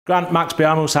Grant, Max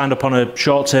Biamou signed up on a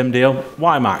short-term deal.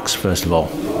 Why Max, first of all?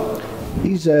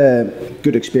 He's a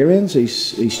good experience.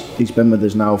 He's been with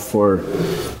us now for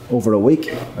over a week.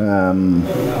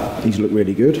 He's looked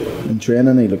really good in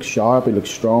training. He looks sharp. He looks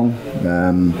strong.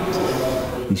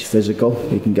 He's physical.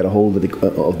 He can get a hold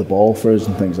of the ball for us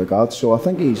and things like that. So I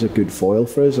think he's a good foil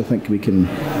for us. I think we can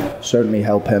certainly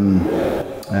help him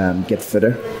get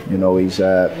fitter. You know, he's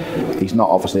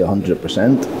not obviously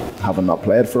 100%, having not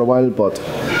played for a while, but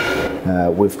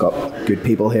we've got good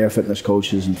people here, fitness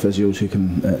coaches and physios who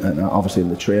can, and obviously in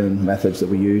the training methods that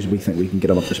we use, we think we can get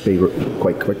him up to speed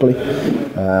quite quickly,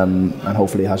 and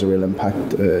hopefully has a real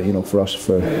impact, for us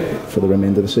for the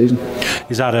remainder of the season.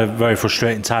 He's had a very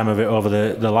frustrating time of it over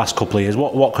the last couple of years.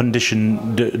 What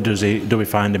condition do we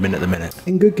find him in at the minute?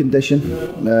 In good condition.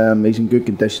 He's in good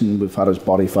condition. We've had his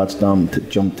body fats done,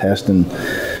 jump testing,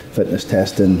 fitness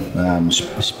testing,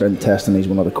 sprint testing. He's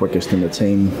one of the quickest in the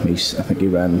team. I think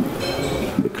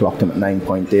we clocked him at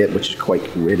 9.8, which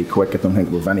is really quick. I don't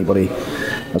think we've anybody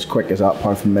as quick as that,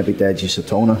 apart from maybe Deji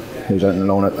Satona, who's out on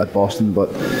loan at Boston. But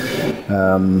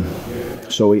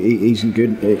so he's in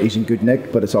good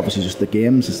nick. But it's obviously just the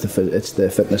games. It's the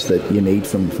fitness that you need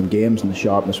from games, and the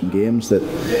sharpness from games that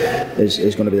is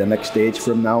going to be the next stage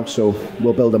for him now. So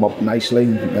we'll build him up nicely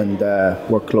and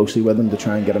work closely with him to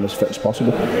try and get him as fit as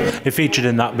possible. He featured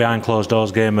in that behind closed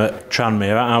doors game at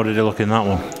Tranmere. How did he look in that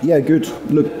one? Yeah, good.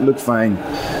 Looked fine.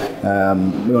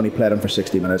 We only played him for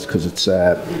 60 minutes because it's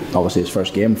obviously his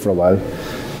first game for a while.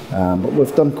 But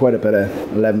we've done quite a bit of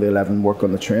 11v11 work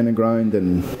on the training ground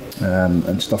and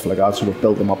stuff like that, so we've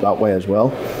built them up that way as well.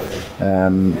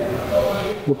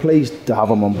 We're pleased to have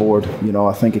him on board. You know,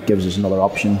 I think it gives us another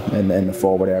option in the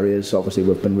forward areas. Obviously,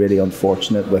 we've been really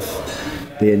unfortunate with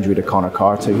the injury to Connor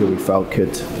Carty, who we felt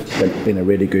could have been a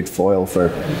really good foil for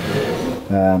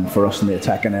us in the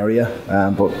attacking area.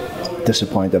 But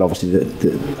disappointed, obviously,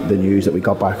 the news that we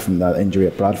got back from that injury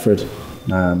at Bradford.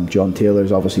 John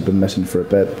Taylor's obviously been missing for a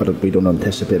bit, but we don't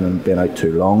anticipate him being out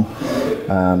too long.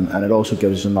 And it also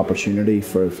gives us an opportunity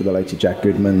for the likes of Jack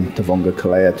Goodman, Tavunga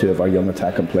Kalea, two of our young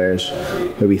attacking players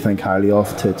who we think highly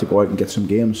of, to go out and get some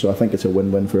games. So I think it's a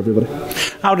win-win for everybody.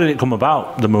 How did it come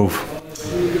about, the move?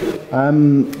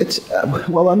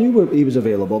 Well, I knew he was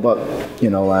available, but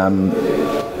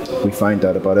we found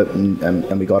out about it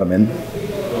and we got him in.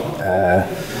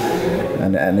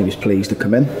 And he was pleased to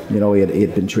come in. You know, he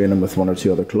had been training with one or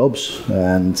two other clubs,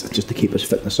 and just to keep his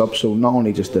fitness up. So not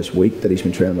only just this week that he's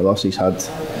been training with us, he's had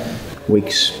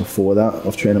weeks before that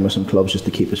of training with some clubs just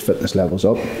to keep his fitness levels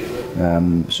up.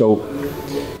 So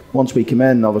once we came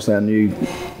in, obviously I knew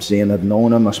Zane had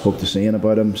known him. I spoke to Zane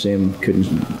about him. Zane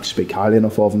couldn't speak highly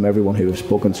enough of him. Everyone who was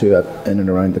spoken to in and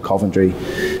around the Coventry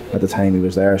at the time he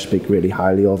was there speak really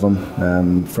highly of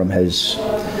him, from his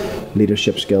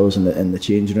leadership skills in the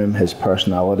changing room, his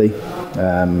personality,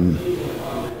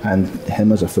 and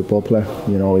him as a football player.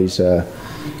 You know, he's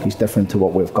different to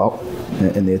what we've got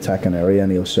in the attacking area,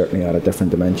 and he'll certainly add a different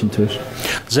dimension to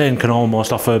us. Zane can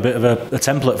almost offer a bit of a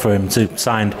template for him to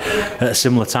sign at a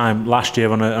similar time last year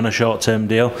on a short-term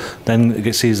deal. Then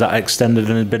he sees that extended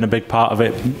and had been a big part of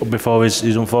it before his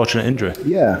unfortunate injury.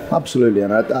 Yeah, absolutely,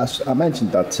 and I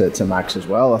mentioned that to Max as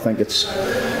well. I think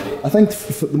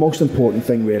the most important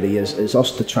thing really is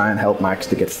us to try and help Max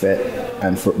to get fit,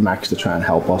 and for Max to try and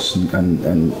help us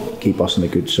and keep us in a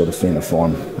good sort of vein of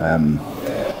form.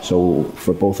 So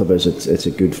for both of us, it's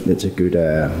a good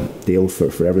deal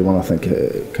for everyone, I think,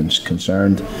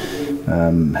 concerned.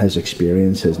 His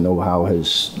experience, his know-how,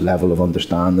 his level of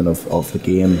understanding of the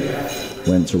game,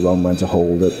 when to run, when to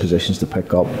hold it, positions to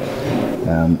pick up.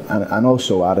 And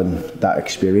also adding that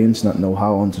experience and that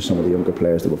know-how onto some of the younger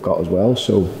players that we've got as well.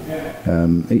 So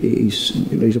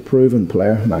he's a proven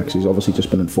player, Max. He's obviously just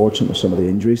been unfortunate with some of the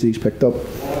injuries that he's picked up.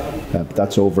 But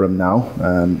that's over him now.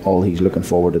 All he's looking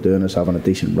forward to doing is having a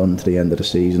decent run to the end of the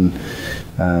season,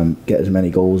 get as many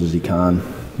goals as he can,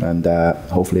 and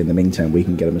hopefully in the meantime we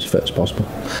can get him as fit as possible.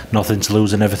 Nothing to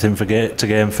lose and everything to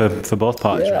gain for both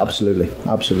parties. Yeah, really.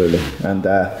 Absolutely. And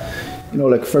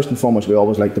first and foremost, we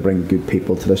always like to bring good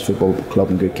people to this football club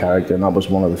and good character, and that was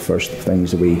one of the first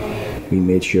things that we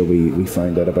made sure we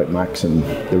found out about Max, and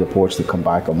the reports that come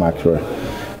back on Max were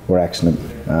excellent,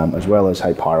 as well as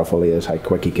how powerful he is, how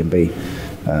quick he can be,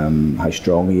 how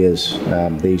strong he is.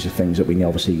 These are things that we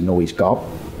obviously know he's got,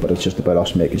 but it's just about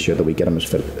us making sure that we get him as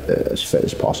fit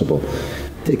as possible.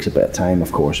 It takes a bit of time,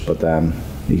 of course, but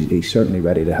he's certainly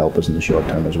ready to help us in the short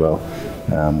term as well,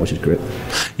 which is great.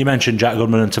 You mentioned Jack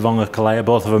Goodman and Tavonga Kalea,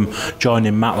 both of them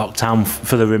joining Matlock Town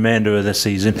for the remainder of the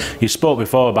season. You spoke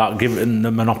before about giving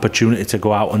them an opportunity to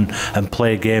go out and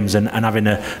play games and having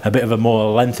a bit of a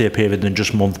more lengthier period than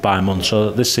just month by month.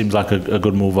 So this seems like a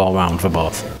good move all round for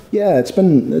both. Yeah, it's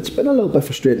been a little bit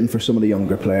frustrating for some of the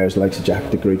younger players like Jack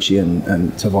DeGrucci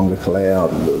and Tavonga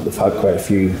Kalea. They've had quite a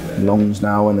few loans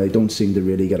now and they don't seem to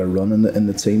really get a run in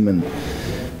the team, and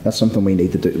that's something we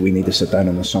need to do. We need to sit down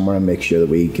in the summer and make sure that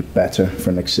we get better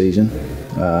for next season,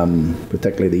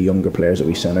 particularly the younger players that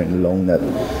we send out on loan, that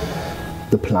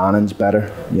the planning's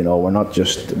better. You know, we're not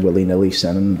just willy-nilly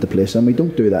sending the place, and we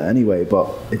don't do that anyway, but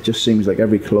it just seems like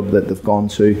every club that they've gone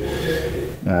to,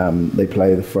 they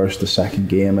play the first, the second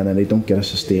game, and then they don't get a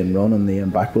sustained run, and they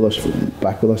end back with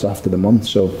us after the month.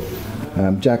 So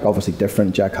Jack obviously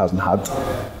different. Jack hasn't had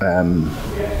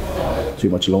too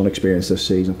much loan experience this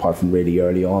season, apart from really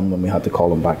early on when we had to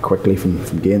call him back quickly from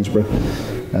Gainsborough,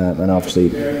 and obviously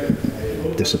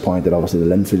disappointed obviously the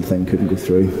Linfield thing couldn't go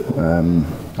through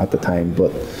at the time,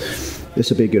 but this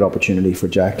would be a good opportunity for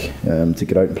Jack to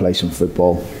get out and play some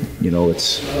football. You know,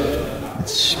 it's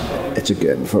a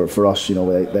good for us. You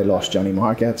know, they lost Johnny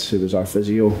Margetts, who was our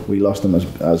physio. We lost him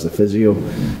as the physio,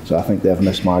 so I think they've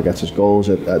missed Margetts' goals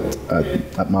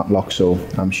at Matlock. So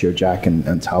I'm sure Jack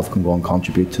and Tav can go and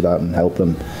contribute to that and help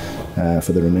them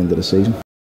for the remainder of the season.